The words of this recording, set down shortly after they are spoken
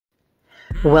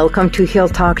Welcome to Heal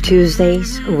Talk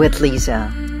Tuesdays with Liza,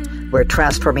 where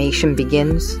transformation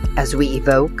begins as we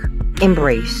evoke,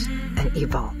 embrace, and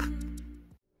evolve.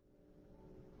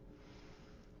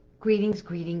 Greetings,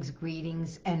 greetings,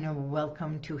 greetings, and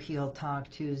welcome to Heal Talk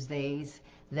Tuesdays.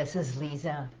 This is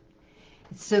Liza.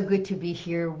 It's so good to be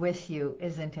here with you,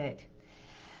 isn't it?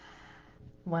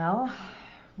 Well,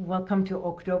 welcome to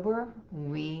October.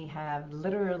 We have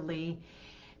literally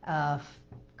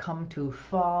come to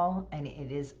fall, and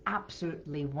it is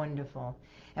absolutely wonderful.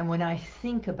 And when I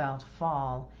think about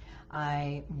fall,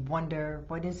 I wonder,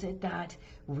 what is it that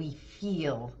we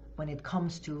feel when it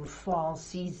comes to fall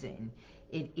season?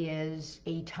 It is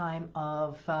a time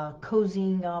of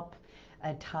cozying up,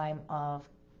 a time of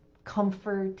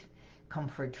comfort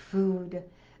food,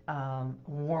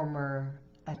 warmer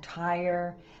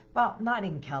attire. Well, not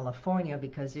in California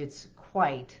because it's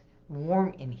quite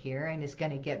warm in here and it's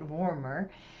going to get warmer.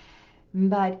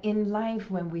 But in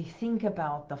life, when we think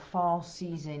about the fall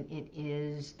season, it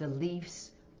is the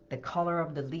leaves, the color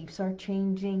of the leaves are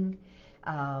changing,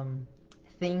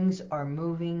 things are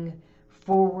moving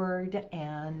forward,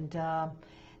 and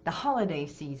the holiday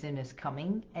season is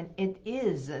coming, and it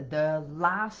is the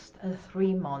last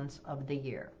 3 months of the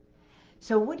year.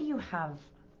 So what do you have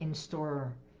in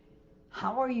store?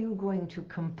 How are you going to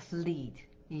complete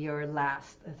your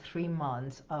last 3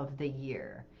 months of the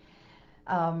year?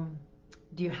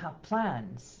 Do you have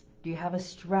plans? Do you have a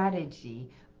strategy?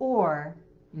 Or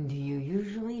do you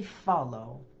usually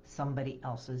follow somebody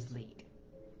else's lead?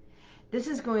 This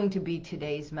is going to be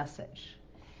today's message,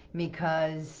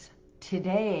 because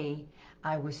today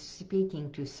I was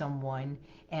speaking to someone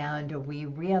and we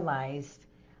realized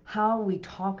how we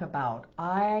talk about,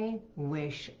 I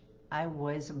wish I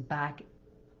was back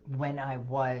when I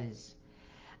was.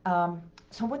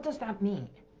 So what does that mean?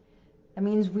 That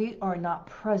means we are not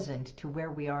present to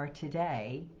where we are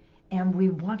today, and we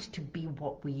want to be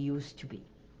what we used to be.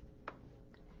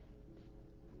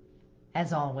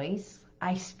 As always,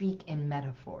 I speak in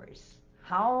metaphors.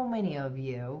 How many of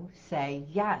you say,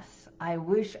 yes, I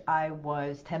wish I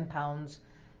was 10 pounds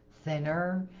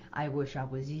thinner, I wish I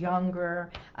was younger,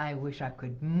 I wish I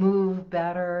could move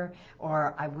better,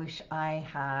 or I wish I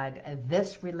had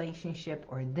this relationship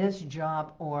or this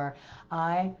job, or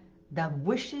the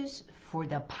wishes for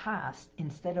the past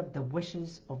instead of the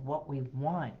wishes of what we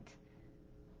want,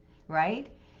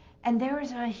 right? And there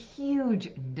is a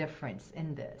huge difference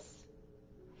in this.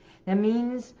 That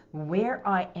means where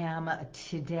I am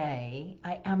today,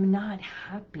 I am not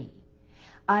happy.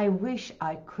 I wish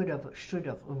I could have, should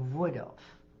have, would have.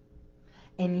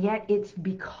 And yet it's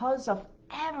because of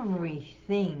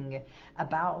everything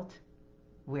about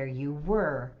where you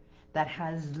were that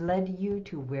has led you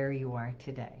to where you are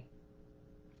today.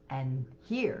 And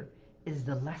here is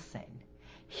the lesson.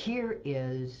 Here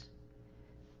is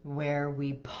where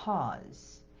we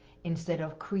pause. Instead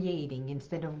of creating,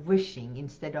 instead of wishing,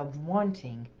 instead of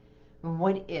wanting,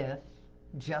 what if,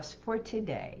 just for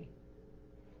today,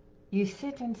 you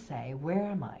sit and say, where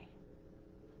am I?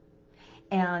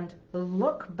 And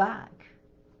look back.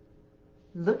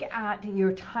 Look at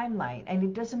your timeline, and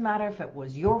it doesn't matter if it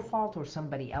was your fault or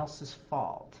somebody else's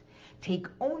fault. Take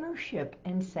ownership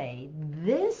and say,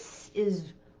 this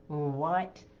is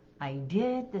what I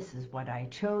did, this is what I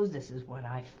chose, this is what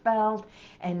I felt,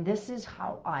 and this is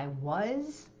how I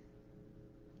was.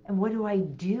 And what do I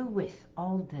do with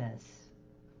all this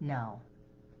now?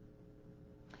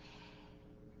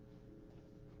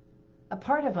 A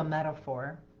part of a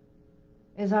metaphor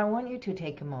is I want you to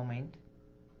take a moment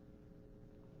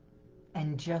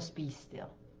and just be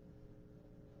still.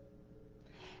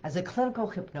 As a clinical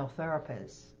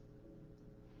hypnotherapist,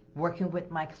 working with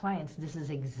my clients, this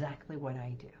is exactly what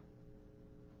I do.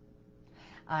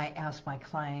 I ask my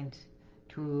client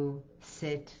to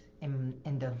sit in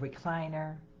the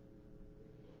recliner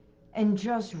and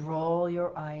just roll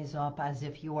your eyes up as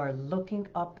if you are looking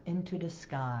up into the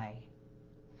sky,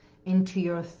 into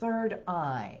your third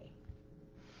eye,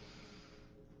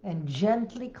 and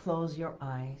gently close your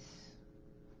eyes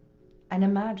and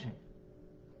imagine.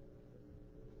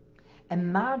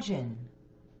 Imagine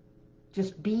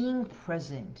just being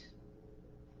present,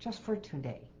 just for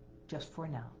today, just for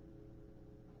now.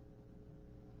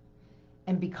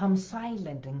 And become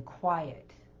silent and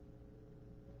quiet,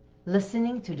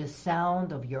 listening to the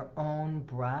sound of your own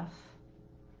breath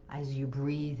as you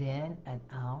breathe in and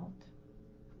out.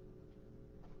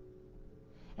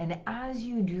 And as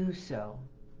you do so,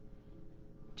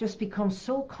 just become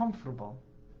so comfortable.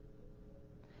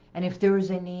 And if there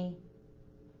is any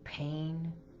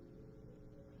pain,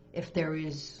 if there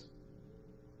is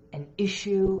an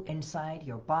issue inside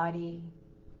your body,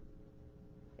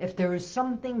 If there is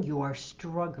something you are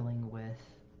struggling with,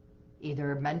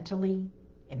 either mentally,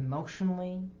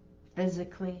 emotionally,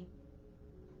 physically,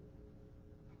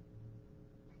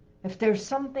 if there's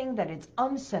something that is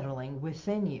unsettling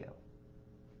within you,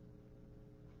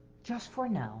 just for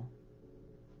now,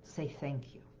 say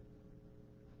thank you.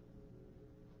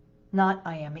 Not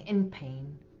I am in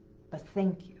pain, but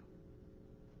thank you.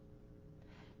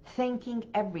 Thanking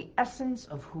every essence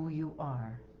of who you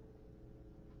are.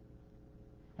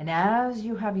 And as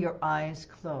you have your eyes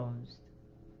closed,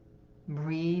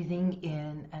 breathing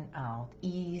in and out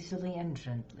easily and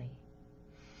gently,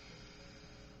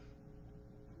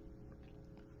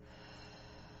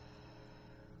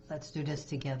 let's do this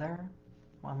together.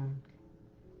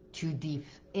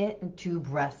 2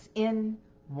 breaths in,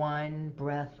 1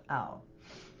 breath out.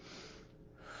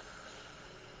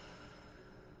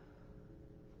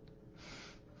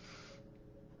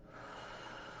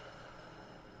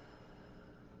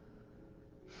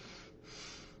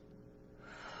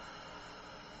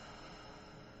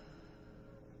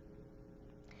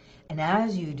 And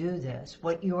as you do this,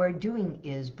 what you are doing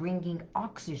is bringing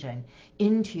oxygen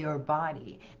into your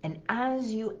body. And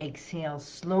as you exhale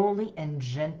slowly and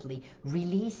gently,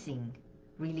 releasing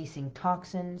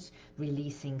toxins,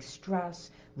 releasing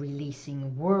stress,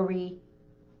 releasing worry,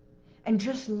 and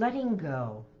just letting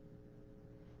go.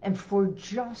 And for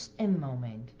just a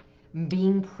moment,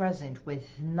 being present with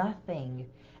nothing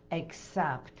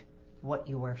except what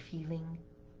you are feeling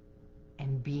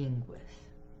and being with.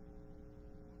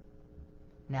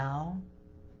 Now,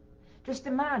 just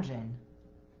imagine,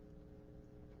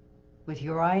 with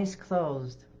your eyes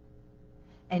closed,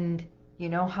 and you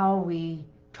know how we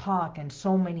talk and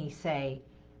so many say,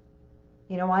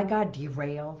 you know, I got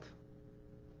derailed,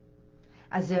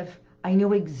 as if I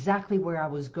knew exactly where I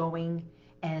was going,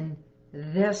 and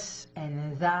this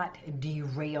and that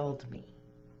derailed me.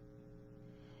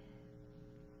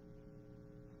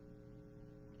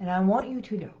 And I want you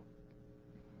to know,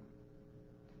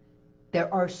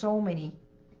 there are so many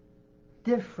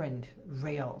different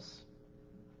rails,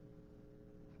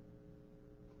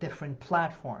 different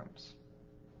platforms,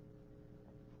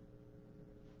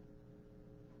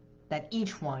 that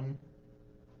each one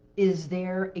is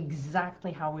there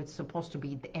exactly how it's supposed to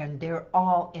be, and they're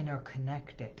all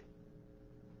interconnected.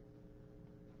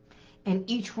 And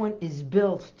each one is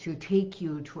built to take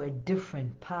you to a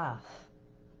different path.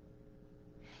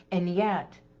 And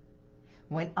yet,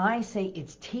 when I say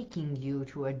it's taking you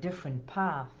to a different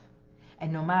path,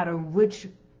 and no matter which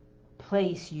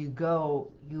place you go,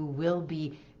 you will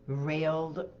be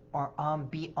railed or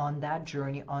be on that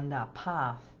journey, on that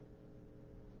path.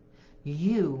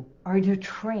 You are the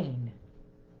train.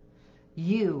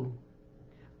 You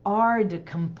are the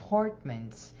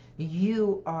compartments.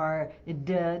 You are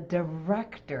the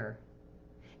director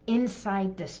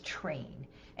inside this train.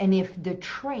 And if the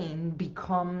train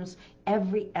becomes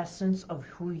every essence of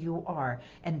who you are,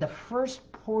 and the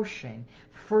first portion,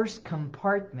 first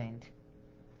compartment,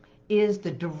 is the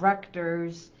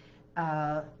director's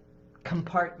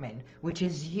compartment, which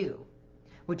is you,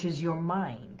 which is your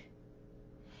mind.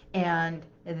 And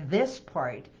this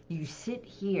part, you sit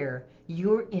here,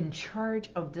 you're in charge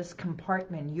of this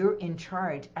compartment, you're in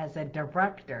charge as a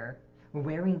director,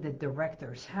 wearing the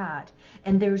director's hat,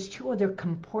 and there's 2 other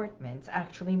compartments,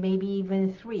 actually maybe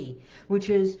even 3, which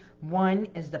is, one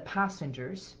is the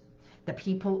passengers, the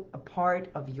people a part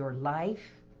of your life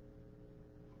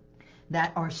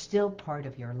that are still part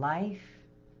of your life.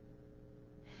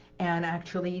 And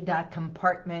actually that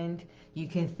compartment, you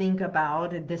can think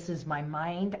about, this is my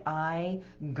mind, I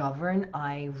govern,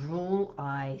 I rule,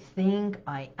 I think,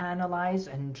 I analyze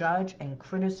and judge and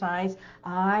criticize.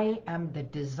 I am the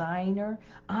designer.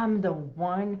 I'm the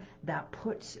one that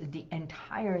puts the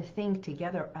entire thing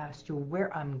together as to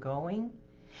where I'm going.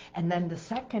 And then the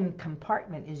second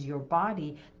compartment is your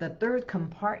body. The third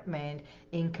compartment,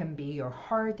 it can be your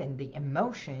heart and the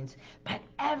emotions. But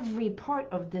every part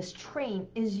of this train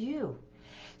is you.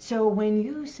 So when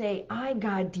you say, I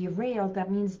got derailed,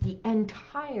 that means the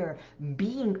entire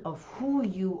being of who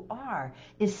you are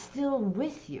is still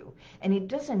with you. And it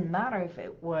doesn't matter if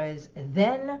it was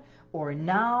then or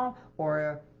now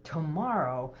or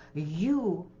tomorrow,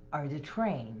 you are the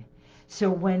train. So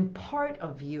when part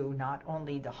of you, not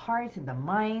only the heart, the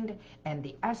mind, and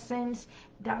the essence,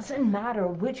 doesn't matter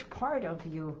which part of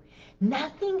you,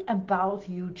 nothing about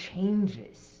you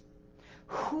changes.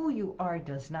 Who you are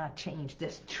does not change.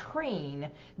 This train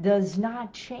does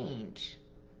not change.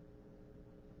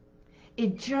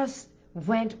 It just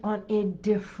went on a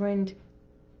different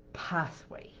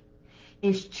pathway.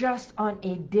 It's just on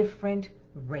a different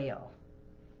rail.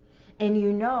 And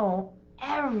you know,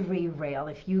 every rail.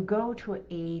 If you go to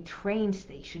a train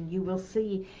station, you will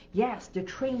see, yes, the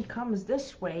train comes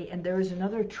this way and there is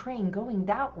another train going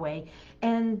that way,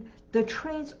 and the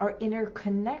trains are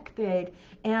interconnected,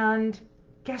 and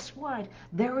guess what?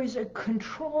 There is a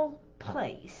control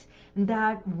place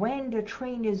that when the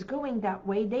train is going that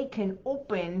way, they can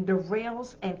open the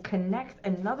rails and connect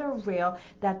another rail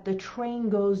that the train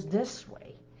goes this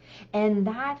way. And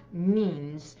that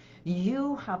means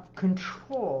you have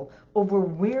control over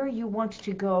where you want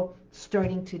to go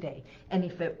starting today. And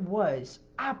if it was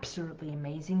absolutely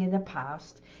amazing in the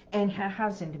past and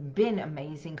hasn't been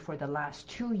amazing for the last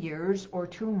 2 years or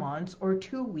 2 months or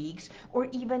 2 weeks or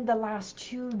even the last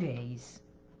 2 days,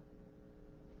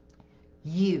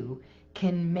 you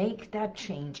can make that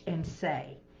change and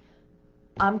say,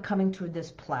 I'm coming to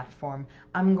this platform.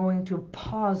 I'm going to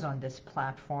pause on this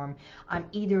platform. I'm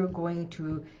either going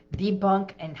to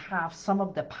debunk and have some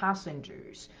of the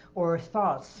passengers or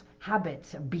thoughts,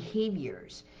 habits,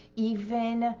 behaviors,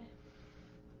 even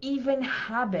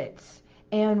habits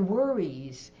and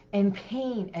worries and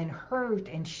pain and hurt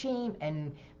and shame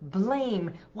and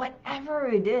blame, whatever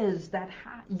it is that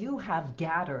you have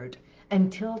gathered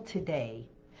until today,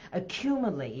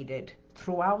 accumulated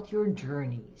throughout your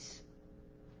journeys,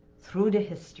 through the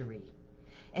history.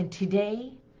 And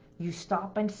today, you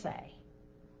stop and say,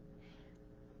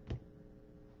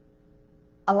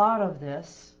 a lot of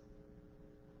this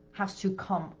has to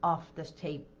come off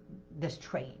this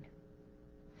train.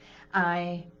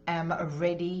 I am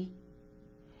ready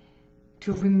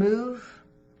to remove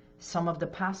some of the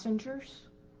passengers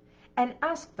and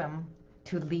ask them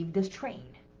to leave this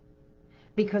train,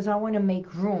 because I want to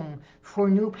make room for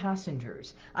new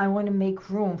passengers. I want to make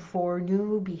room for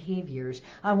new behaviors.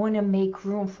 I want to make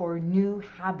room for new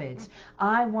habits.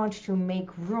 I want to make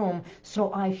room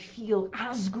so I feel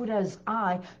as good as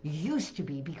I used to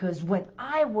be, because when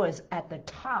I was at the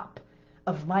top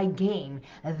of my game,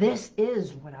 this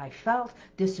is what I felt.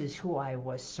 This is who I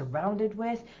was surrounded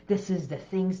with. This is the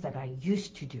things that I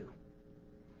used to do.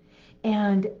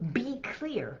 And be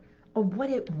clear of what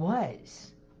it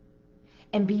was.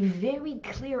 And be very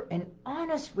clear and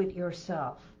honest with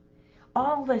yourself.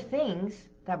 All the things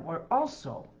that were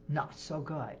also not so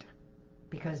good.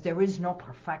 Because there is no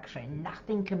perfection.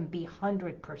 Nothing can be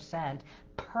 100%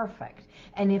 perfect.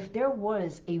 And if there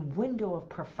was a window of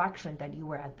perfection that you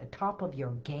were at the top of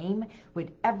your game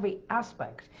with every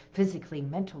aspect, physically,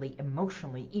 mentally,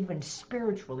 emotionally, even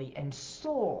spiritually and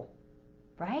soul,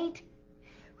 right?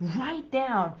 Write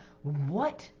down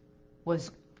what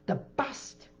was the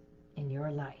best in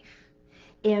your life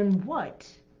and what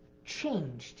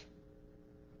changed.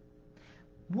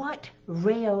 What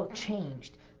rail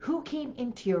changed? Who came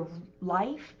into your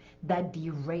life that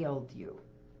derailed you?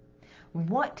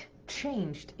 What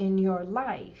changed in your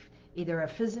life? Either a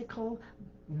physical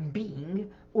being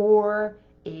or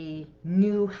a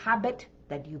new habit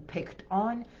that you picked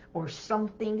on, or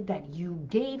something that you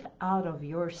gave out of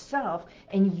yourself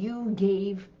and you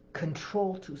gave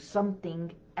control to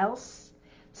something else,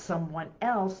 someone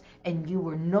else, and you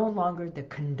were no longer the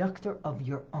conductor of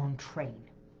your own train.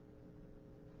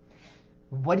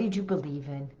 What did you believe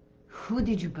in? Who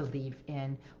did you believe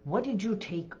in? What did you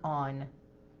take on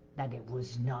that it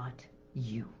was not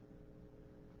you?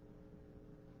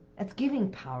 That's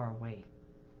giving power away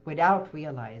without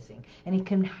realizing. And it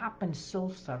can happen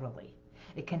so subtly.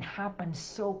 It can happen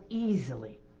so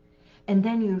easily. And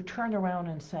then you turn around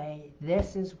and say,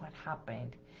 this is what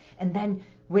happened. And then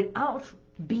without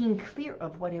being clear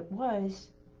of what it was,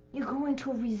 you go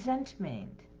into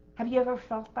resentment. Have you ever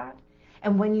felt that?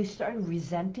 And when you start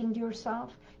resenting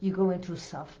yourself, you go into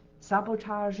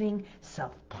self-sabotaging,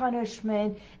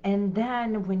 self-punishment, and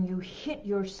then when you hit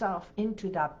yourself into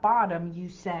that bottom, you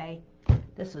say,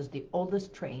 this is the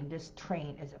oldest train. This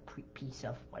train is a piece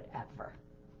of whatever.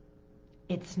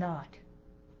 It's not.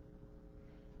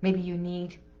 Maybe you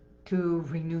need to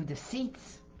renew the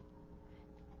seats,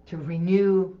 to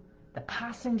renew the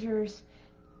passengers,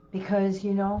 because,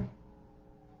 you know,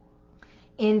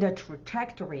 in the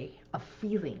trajectory of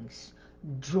feelings,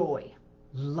 joy,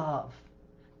 love,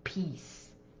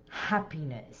 peace,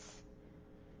 happiness,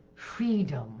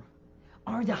 freedom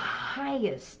are the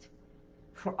highest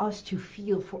for us to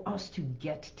feel, for us to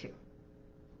get to.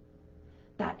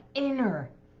 That inner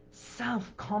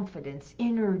self-confidence,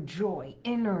 inner joy,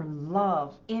 inner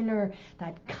love, inner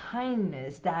that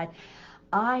kindness that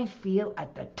I feel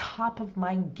at the top of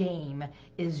my game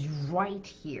is right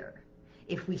here.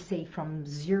 If we say from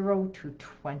 0 to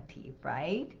 20,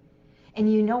 right?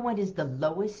 And you know what is the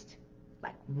lowest,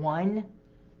 like 1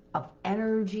 of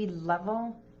energy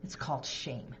level? It's called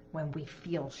shame. When we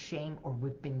feel shame, or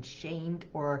we've been shamed,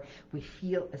 or we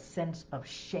feel a sense of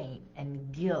shame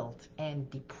and guilt and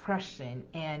depression,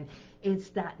 and it's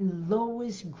that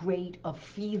lowest grade of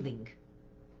feeling.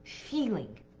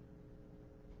 Feeling.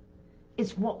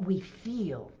 It's what we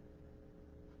feel.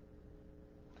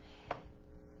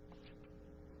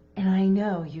 And I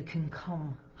know you can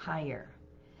come higher.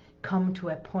 Come to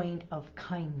a point of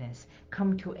kindness.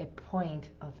 Come to a point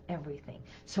of everything.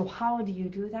 So how do you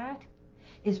do that?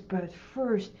 Is but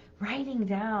first writing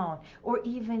down, or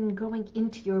even going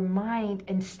into your mind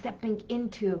and stepping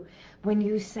into when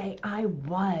you say, I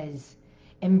was,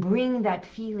 and bring that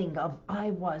feeling of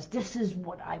I was. This is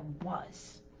what I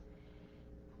was.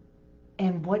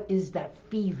 And what is that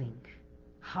feeling?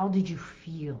 How did you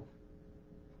feel?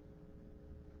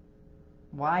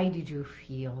 Why did you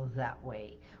feel that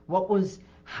way? What was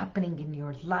happening in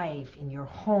your life, in your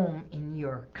home, in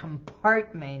your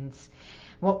compartments?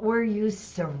 What were you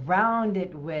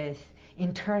surrounded with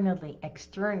internally,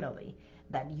 externally,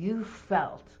 that you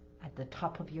felt at the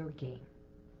top of your game?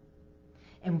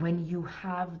 And when you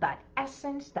have that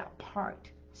essence, that part,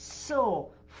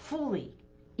 so fully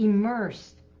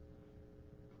immersed,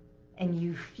 and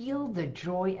you feel the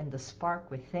joy and the spark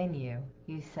within you,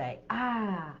 you say,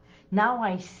 ah, now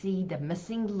I see the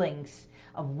missing links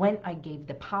of when I gave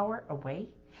the power away,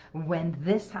 when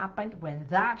this happened, when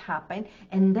that happened,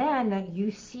 and then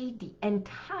you see the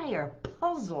entire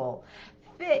puzzle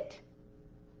fit.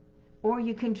 Or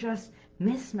you can just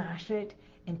mismatch it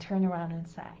and turn around and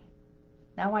say,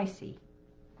 now I see.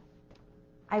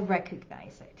 I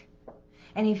recognize it.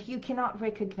 And if you cannot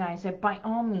recognize it, by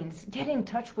all means, get in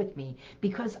touch with me,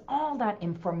 because all that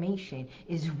information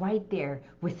is right there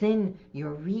within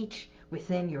your reach,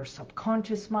 within your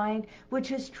subconscious mind,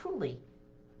 which is truly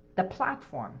the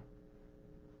platform,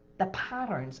 the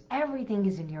patterns, everything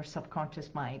is in your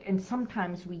subconscious mind. And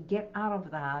sometimes we get out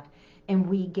of that and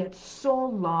we get so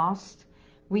lost,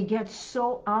 we get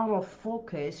so out of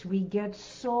focus, we get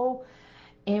so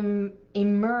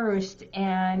immersed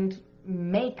and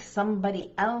make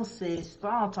somebody else's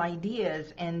thoughts,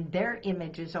 ideas, and their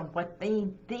images of what they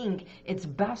think it's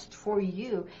best for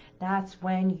you. That's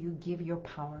when you give your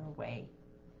power away.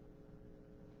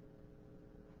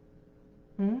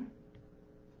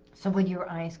 So with your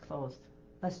eyes closed,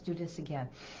 let's do this again.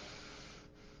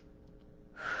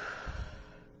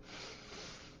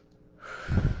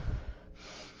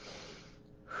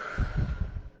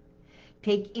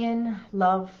 Take in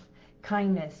love,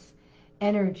 kindness,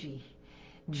 energy,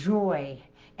 joy,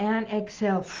 and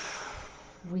exhale.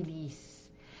 Release.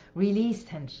 Release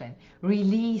tension.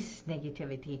 Release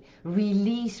negativity.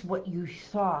 Release what you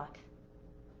thought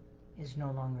is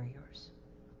no longer yours.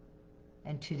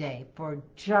 And today,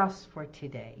 just for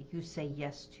today, you say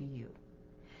yes to you.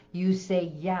 You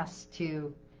say yes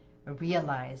to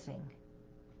realizing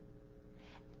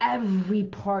every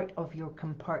part of your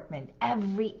compartment,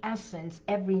 every essence,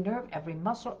 every nerve, every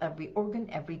muscle, every organ,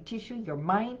 every tissue, your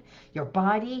mind, your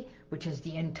body, which is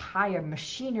the entire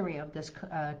machinery of this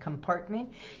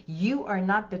compartment. You are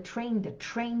not the train. The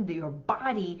train, your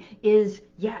body is,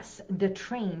 yes, the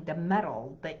train, the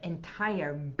metal, the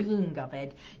entire being of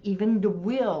it. Even the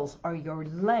wheels are your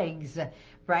legs,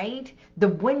 right? The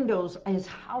windows is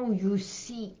how you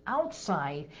see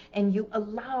outside, and you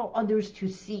allow others to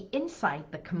see inside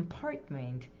the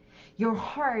compartment. Your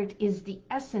heart is the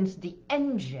essence, the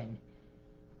engine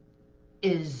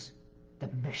is the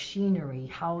machinery,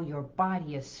 how your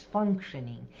body is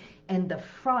functioning. And the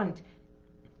front,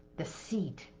 the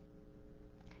seat,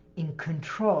 in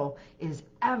control, is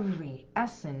every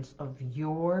essence of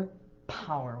your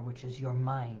power, which is your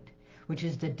mind, which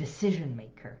is the decision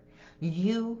maker.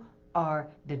 You are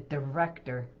the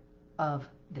director of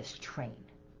this train.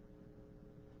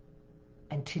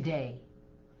 And today,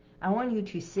 I want you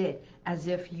to sit as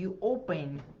if you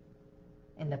open.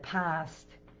 In the past,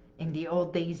 in the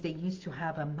old days, they used to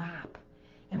have a map.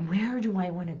 And where do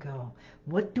I want to go?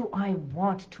 What do I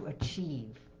want to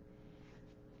achieve?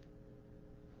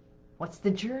 What's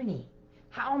the journey?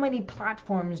 How many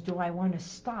platforms do I want to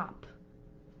stop?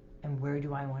 And where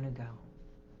do I want to go?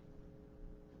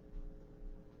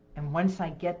 And once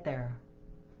I get there,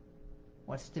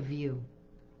 what's the view?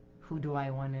 Who do I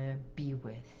want to be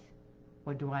with?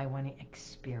 What do I want to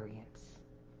experience?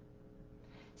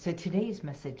 So today's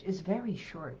message is very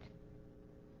short.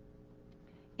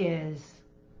 Is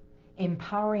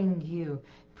empowering you,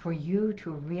 for you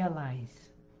to realize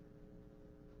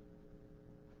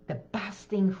the best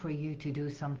thing for you to do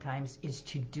sometimes is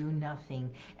to do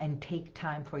nothing and take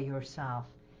time for yourself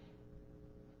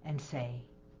and say,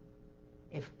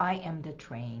 if I am the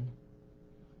train,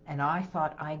 and I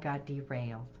thought I got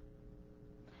derailed.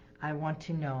 I want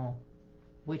to know,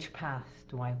 which path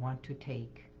do I want to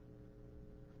take?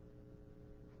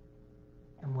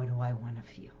 And what do I want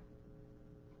to feel?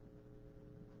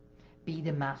 Be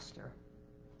the master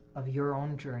of your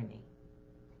own journey,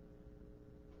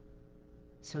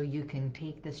 so you can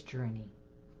take this journey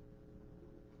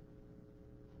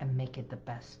and make it the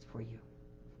best for you.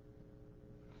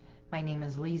 My name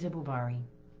is Liza Boubari.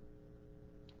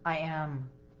 I am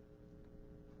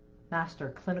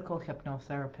Master Clinical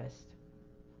Hypnotherapist,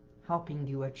 helping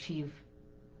you achieve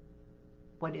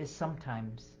what is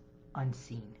sometimes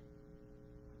unseen.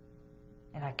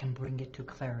 And I can bring it to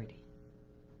clarity.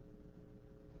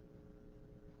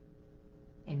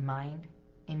 In mind,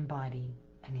 in body,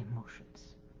 and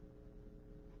emotions.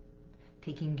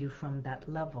 Taking you from that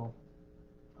level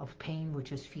of pain,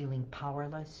 which is feeling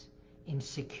powerless,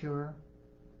 insecure,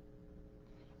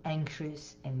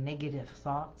 anxious, and negative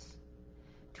thoughts,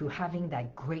 to having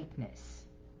that greatness,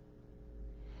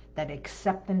 that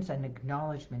acceptance and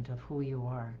acknowledgement of who you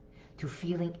are, to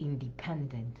feeling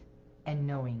independent and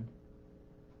knowing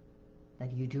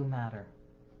that you do matter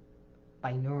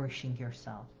by nourishing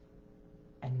yourself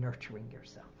and nurturing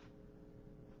yourself.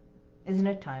 Isn't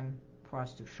it time for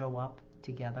us to show up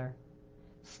together,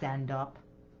 stand up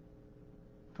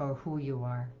for who you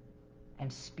are,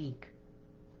 and speak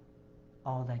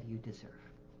all that you deserve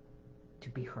to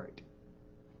be heard?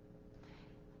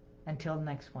 Until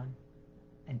next one,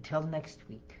 until next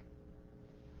week,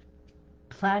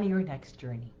 plan your next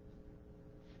journey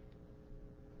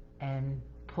and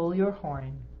pull your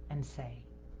horn and say,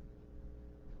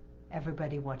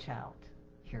 everybody watch out,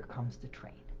 here comes the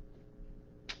train.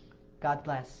 God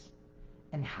bless,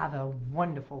 and have a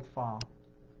wonderful fall.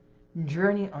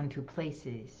 Journey onto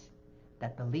places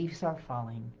that the leaves are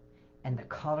falling and the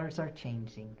colors are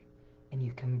changing, and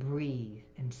you can breathe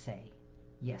and say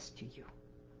yes to you.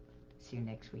 See you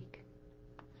next week.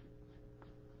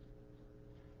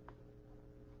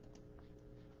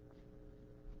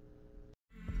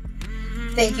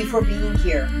 Thank you for being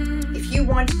here. If you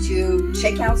want to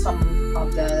check out some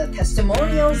of the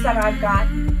testimonials that I've got,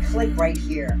 click right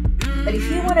here. But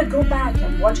if you want to go back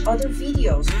and watch other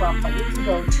videos from a week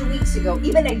ago, 2 weeks ago,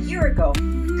 even a year ago,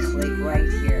 click right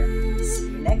here. See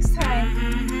you next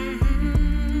time.